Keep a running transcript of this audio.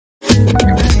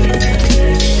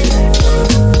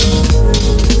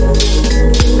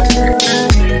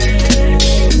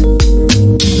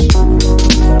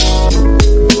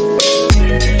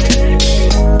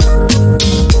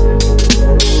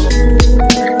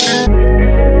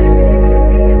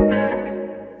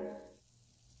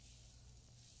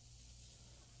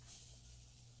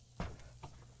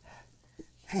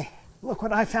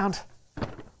what I found.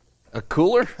 A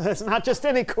cooler? It's not just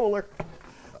any cooler.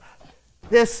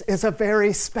 This is a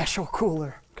very special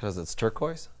cooler. Because it's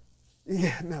turquoise?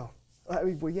 Yeah, no. I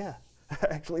mean, well, yeah,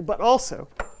 actually, but also,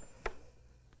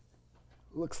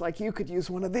 looks like you could use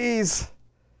one of these.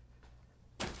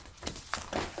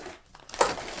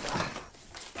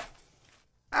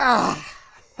 Ah!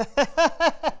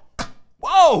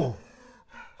 Whoa!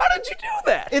 How did you do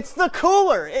that? It's the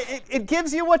cooler. It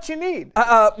gives you what you need.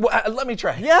 Let me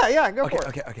try. Yeah, go for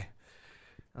it. Okay.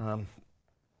 I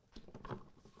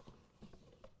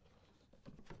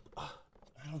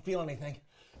don't feel anything.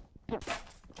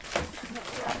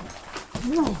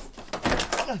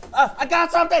 I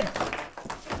got something!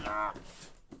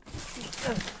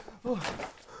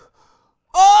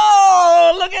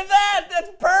 Oh, look at that!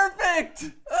 That's perfect!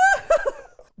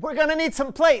 We're gonna need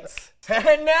some plates.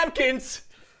 And napkins.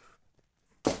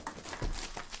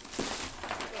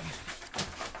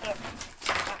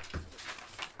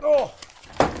 Oh.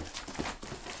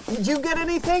 Did you get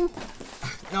anything?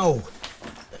 No.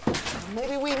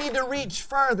 Maybe we need to reach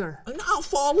further. And I'll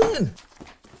fall in.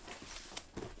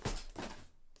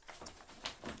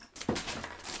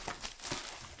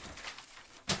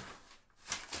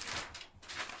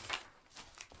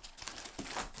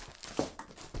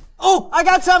 Oh, I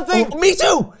got something. Oh, me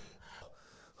too.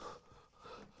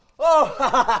 Oh.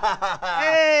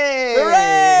 Hey.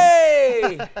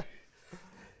 Hooray!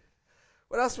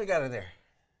 What else we got in there?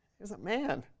 There's a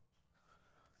man.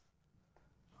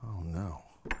 Oh no.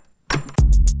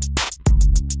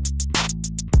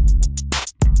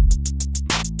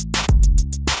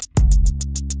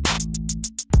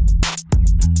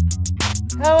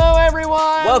 Hello,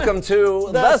 everyone. Welcome to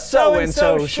the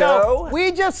So-and-So Show.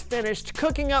 We just finished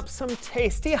cooking up some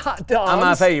tasty hot dogs.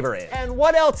 My favorite. And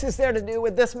what else is there to do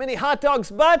with this many hot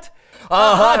dogs but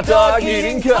a hot dog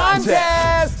eating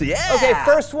contest? Yeah. Okay,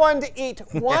 first one to eat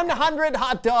 100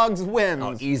 hot dogs wins.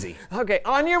 Oh, easy. Okay,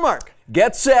 on your mark.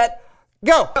 Get set.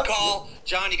 Go. Call.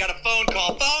 John, you got a phone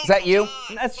call. Is that you?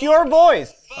 That's your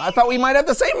voice. I thought we might have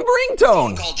the same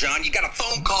ringtone. Call, John. You got a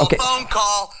phone call. Okay. Phone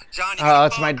call. John, you Oh, got a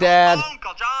it's phone my call. dad. Phone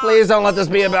call, John. Please don't let this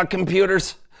be about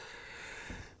computers.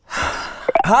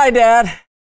 Hi, Dad.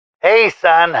 Hey,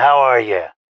 son, how are you?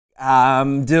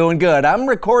 I'm doing good. I'm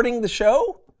recording the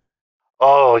show.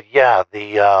 Oh, yeah,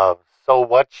 the, So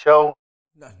What show?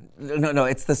 No,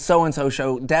 it's the So-and-So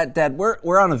Show. Dad,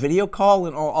 we're on a video call,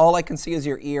 and all I can see is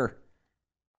your ear.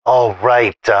 Oh,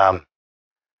 right,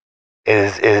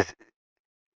 is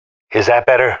that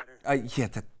better?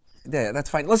 Yeah,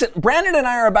 that's fine. Listen, Brandon and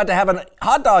I are about to have a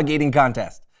hot dog eating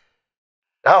contest.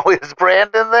 Oh, is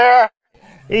Brandon there?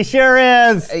 He sure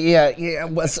is. Yeah.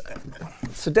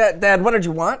 So, Dad, what did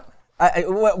you want?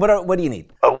 What do you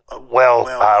need? Oh, well,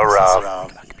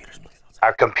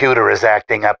 our computer is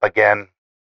acting up again.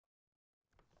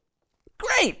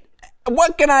 Great.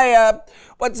 What can I?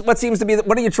 What seems to be?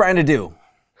 What are you trying to do?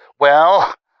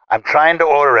 Well, I'm trying to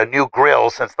order a new grill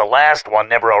since the last one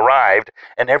never arrived,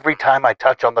 and every time I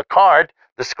touch on the card,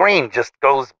 the screen just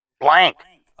goes blank.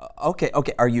 Okay.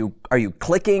 Are you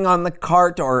clicking on the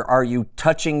cart, or are you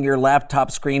touching your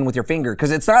laptop screen with your finger? Because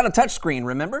it's not a touch screen,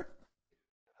 remember?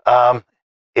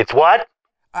 It's what?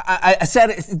 I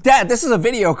said, Dad, this is a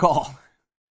video call.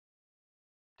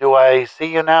 Do I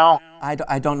see you now?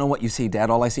 I don't know what you see,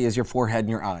 Dad. All I see is your forehead and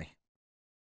your eye.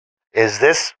 Is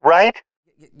this right?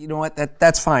 You know what?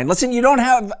 That's fine. Listen, you don't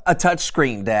have a touch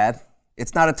screen, Dad.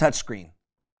 It's not a touch screen.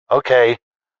 Okay,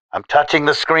 I'm touching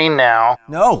the screen now.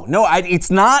 No, it's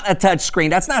not a touch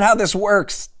screen. That's not how this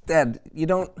works, Dad. You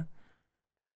don't.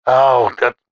 Oh,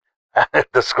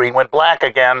 the screen went black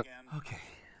again. Okay.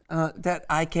 Dad,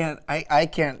 I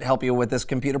can't help you with this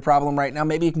computer problem right now.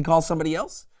 Maybe you can call somebody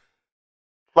else?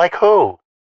 Like who?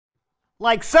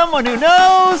 Like someone who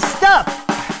knows stuff.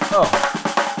 Oh.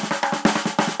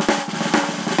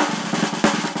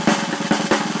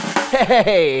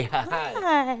 Hey.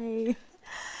 Hi.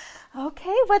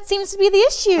 Okay, what seems to be the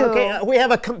issue? Okay, we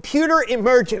have a computer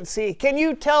emergency. Can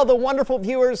you tell the wonderful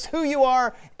viewers who you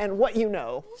are and what you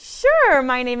know? Sure,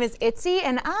 my name is Itzy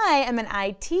and I am an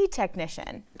IT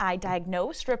technician. I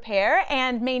diagnose, repair,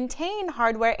 and maintain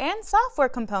hardware and software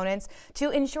components to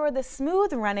ensure the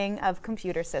smooth running of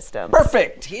computer systems.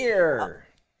 Perfect. Here.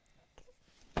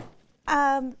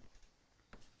 Ready,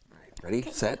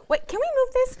 set. Wait, can we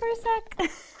move this for a sec?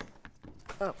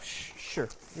 Oh, sure,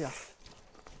 yeah.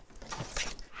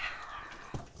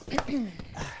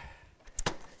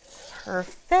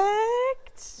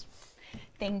 Perfect.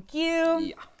 Thank you.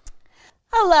 Yeah.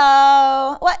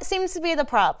 Hello. What seems to be the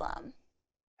problem?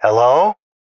 Hello?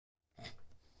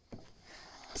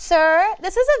 Sir,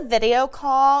 this is a video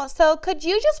call, so could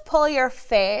you just pull your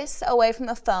face away from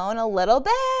the phone a little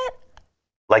bit?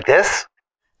 Like this?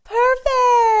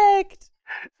 Perfect.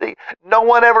 See, no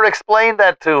one ever explained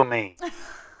that to me.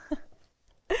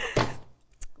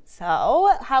 So,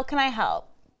 how can I help?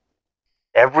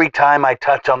 Every time I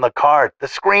touch on the card, the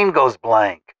screen goes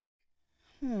blank.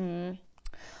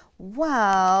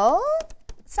 Well,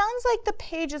 sounds like the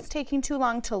page is taking too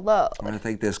long to load. I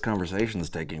think this conversation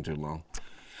is taking too long.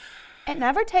 It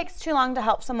never takes too long to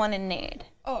help someone in need.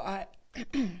 Okay,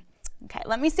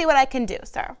 let me see what I can do,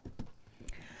 sir.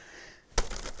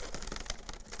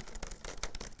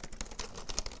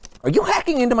 Are you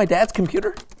hacking into my dad's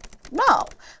computer? No,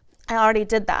 I already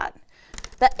did that.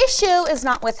 The issue is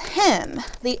not with him.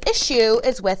 The issue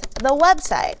is with the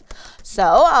website. So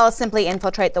I'll simply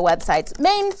infiltrate the website's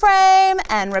mainframe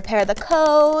and repair the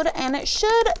code, and it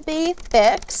should be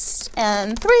fixed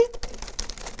in 3,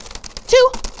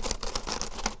 2,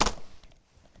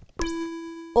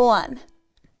 1.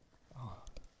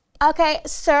 Okay,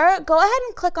 sir, go ahead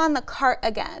and click on the cart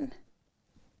again.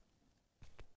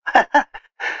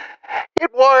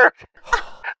 It worked.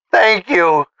 Thank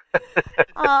you.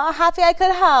 Aw, happy I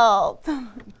could help.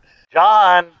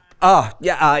 John,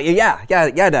 Yeah,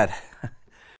 Dad.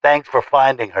 thanks for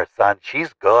finding her, son.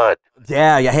 She's good.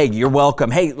 Yeah, hey, you're welcome.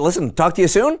 Hey, listen, talk to you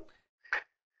soon?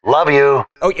 Love you.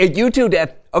 Oh, you too,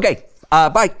 Dad. Okay,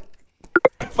 bye.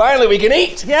 Finally, we can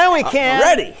eat. Yeah, we can.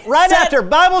 Ready. Right Set. after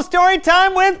Bible story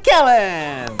time with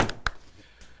Kellen.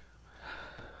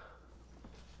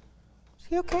 Is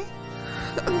he okay?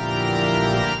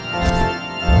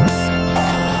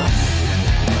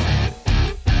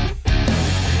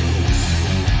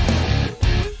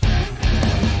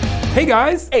 Hey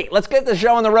guys! Hey, let's get the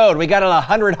show on the road. We got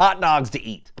 100 hot dogs to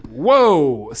eat.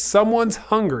 Whoa, someone's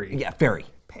hungry. Yeah, very.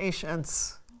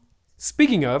 Patience.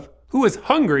 Speaking of, who is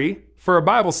hungry for a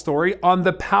Bible story on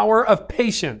the power of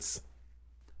patience?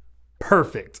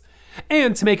 Perfect.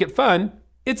 And to make it fun,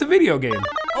 it's a video game.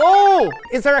 Oh,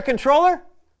 is there a controller?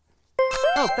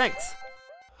 Oh, thanks.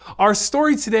 Our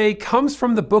story today comes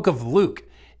from the book of Luke.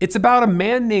 It's about a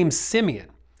man named Simeon.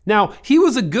 Now, he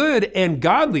was a good and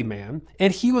godly man,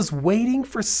 and he was waiting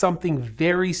for something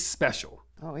very special.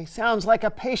 Oh, he sounds like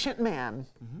a patient man.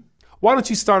 Why don't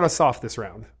you start us off this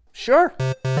round? Sure.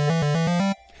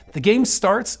 The game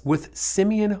starts with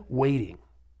Simeon waiting.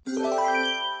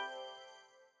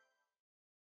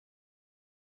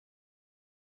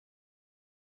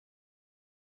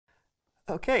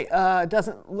 Okay,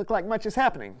 doesn't look like much is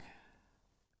happening.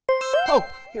 Oh,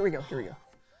 here we go.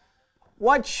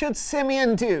 What should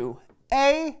Simeon do?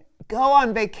 A, go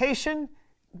on vacation.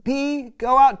 B,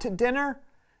 go out to dinner.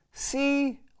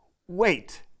 C,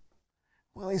 wait.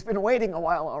 Well, he's been waiting a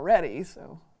while already,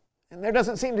 and there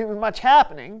doesn't seem to be much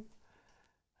happening.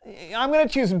 I'm going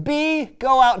to choose B,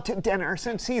 go out to dinner,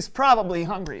 since he's probably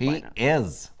hungry by He now.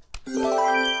 is.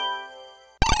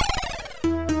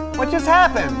 What just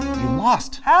happened? You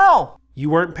lost. How?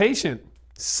 You weren't patient,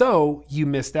 so you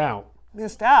missed out.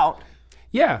 Missed out?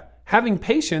 Yeah, having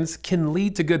patience can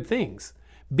lead to good things.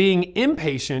 Being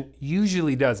impatient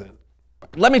usually doesn't.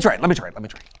 Let me try.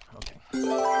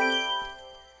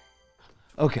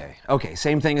 Okay,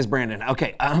 same thing as Brandon.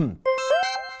 Okay,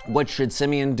 what should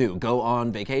Simeon do? Go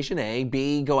on vacation? A.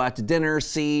 B. Go out to dinner?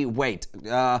 C. Wait.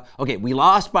 Okay, we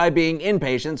lost by being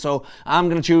impatient, so I'm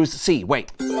gonna choose C.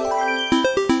 Wait.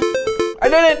 I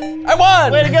did it! I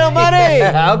won! Way to go, buddy!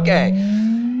 Okay.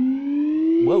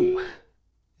 Whoa,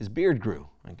 his beard grew.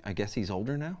 I guess he's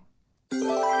older now?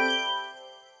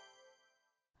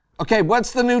 Okay,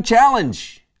 what's the new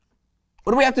challenge?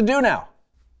 What do we have to do now?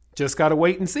 Just gotta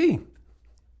wait and see.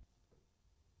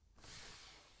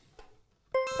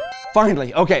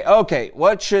 Finally, okay.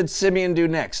 What should Simeon do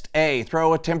next? A,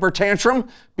 throw a temper tantrum.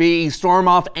 B, storm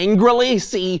off angrily.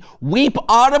 C, weep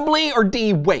audibly. Or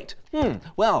D, wait.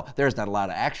 Well, there's not a lot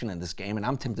of action in this game, and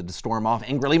I'm tempted to storm off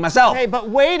angrily myself. Hey, but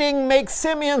waiting makes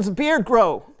Simeon's beard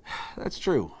grow. That's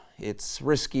true. It's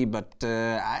risky, but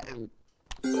Oh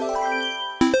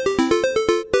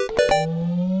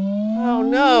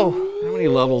no. how many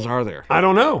levels are there? I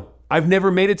don't know. I've never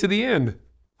made it to the end.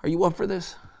 Are you up for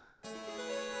this?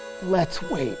 Let's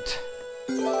wait.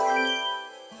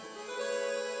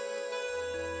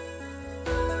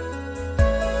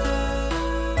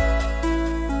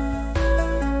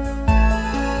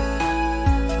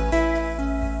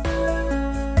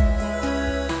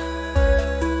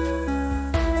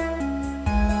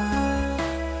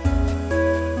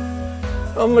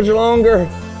 How much longer?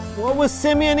 What was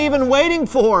Simeon even waiting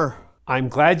for? I'm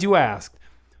glad you asked.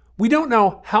 We don't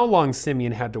know how long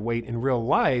Simeon had to wait in real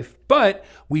life, but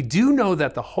we do know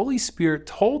that the Holy Spirit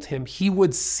told him he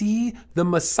would see the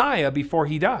Messiah before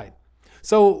he died.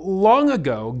 So long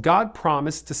ago, God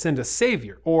promised to send a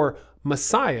Savior, or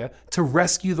Messiah, to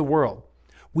rescue the world.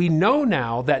 We know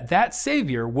now that that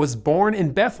Savior was born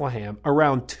in Bethlehem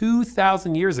around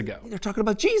 2,000 years ago. They're talking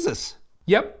about Jesus.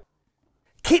 Yep.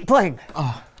 Keep playing.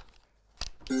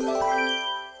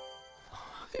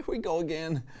 Here we go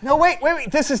again. No, wait.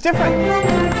 This is different. Is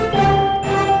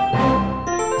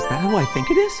that who I think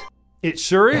it is? It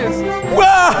sure is.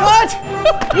 What?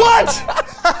 What?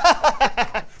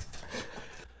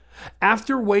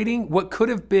 After waiting what could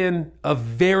have been a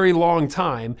very long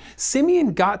time,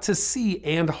 Simeon got to see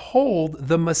and hold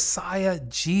the Messiah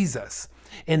Jesus.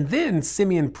 And then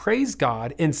Simeon praised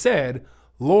God and said,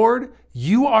 "Lord,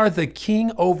 you are the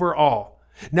king over all.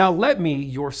 Now let me,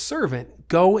 your servant,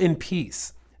 go in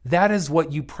peace. That is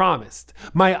what you promised.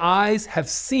 My eyes have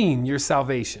seen your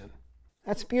salvation."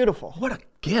 That's beautiful. What a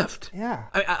gift. Yeah.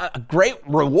 A great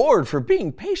reward for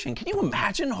being patient. Can you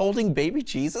imagine holding baby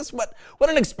Jesus? What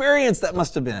an experience that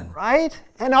must have been. Right?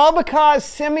 And all because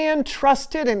Simeon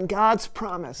trusted in God's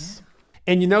promise.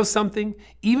 And you know something?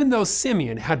 Even though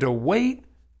Simeon had to wait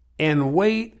and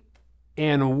wait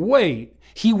and wait,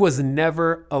 he was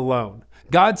never alone.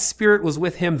 God's Spirit was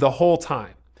with him the whole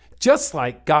time, just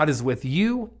like God is with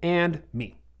you and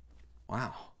me.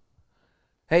 Wow.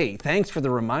 Hey, thanks for the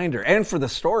reminder and for the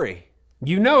story.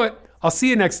 You know it. I'll see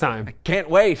you next time. Can't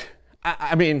wait.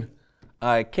 I mean,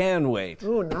 I can wait.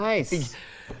 Ooh, nice.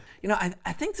 You know,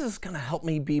 I think this is going to help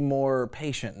me be more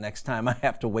patient next time I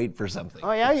have to wait for something.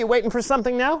 Oh yeah, you waiting for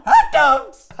something now? Hot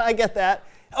dogs! I get that.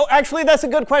 Oh, actually, that's a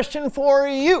good question for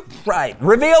you. Right.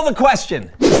 Reveal the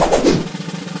question.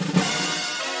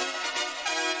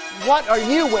 What are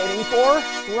you waiting for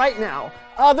right now,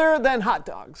 other than hot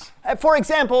dogs? For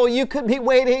example, you could be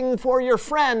waiting for your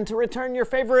friend to return your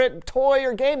favorite toy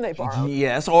or game they borrowed.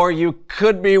 Yes, or you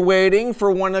could be waiting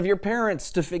for one of your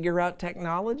parents to figure out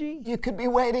technology. You could be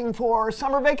waiting for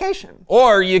summer vacation.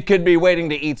 Or you could be waiting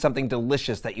to eat something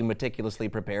delicious that you meticulously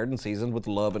prepared and seasoned with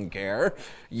love and care.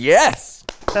 Yes!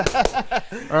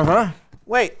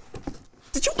 Wait,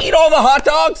 Did you eat all the hot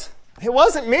dogs? it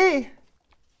wasn't me.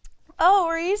 Oh,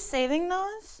 were you saving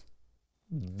those?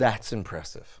 That's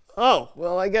impressive. Oh,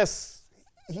 well, I guess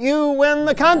you win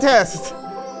the contest.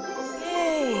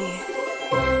 Yay.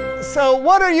 So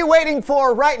what are you waiting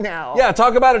for right now? Yeah,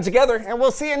 talk about it together. And we'll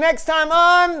see you next time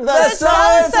on The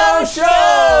So-and-so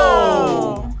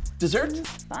Show! Dessert?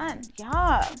 Fun.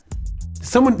 Yeah.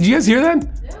 Did you guys hear that?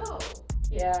 No.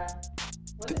 Yeah.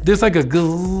 There's like a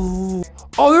glue.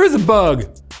 Oh, there is a bug.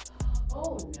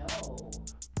 Oh no.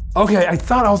 Okay, I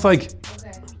thought I was like,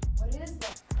 Okay.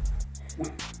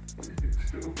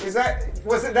 What is that?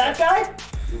 Was it that guy?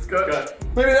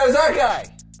 Maybe that was our guy.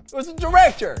 It was the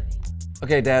director.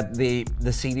 Okay, Dad, the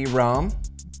CD-ROM,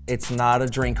 it's not a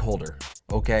drink holder,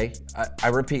 okay? I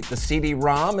repeat, the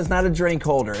CD-ROM is not a drink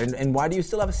holder. And why do you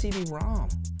still have a CD-ROM?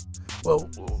 Well,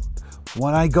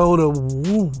 when I go to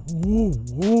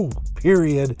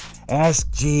period,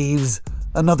 ask Jeeves,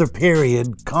 another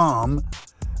period, com.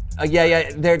 I'm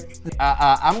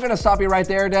gonna stop you right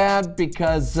there, Dad,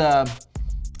 because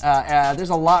there's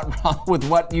a lot wrong with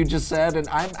what you just said, and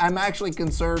I'm actually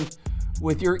concerned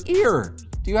with your ear.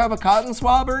 Do you have a cotton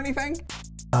swab or anything?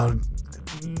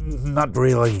 Not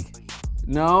really.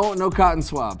 No cotton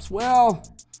swabs. Well,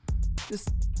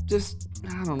 just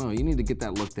I don't know. You need to get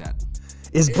that looked at.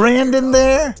 Is Brandon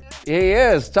there? He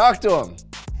is. Talk to him.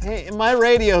 Hey, my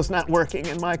radio's not working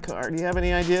in my car. Do you have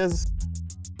any ideas?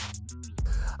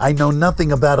 I know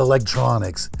nothing about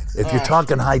electronics. If you're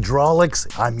talking hydraulics,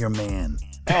 I'm your man.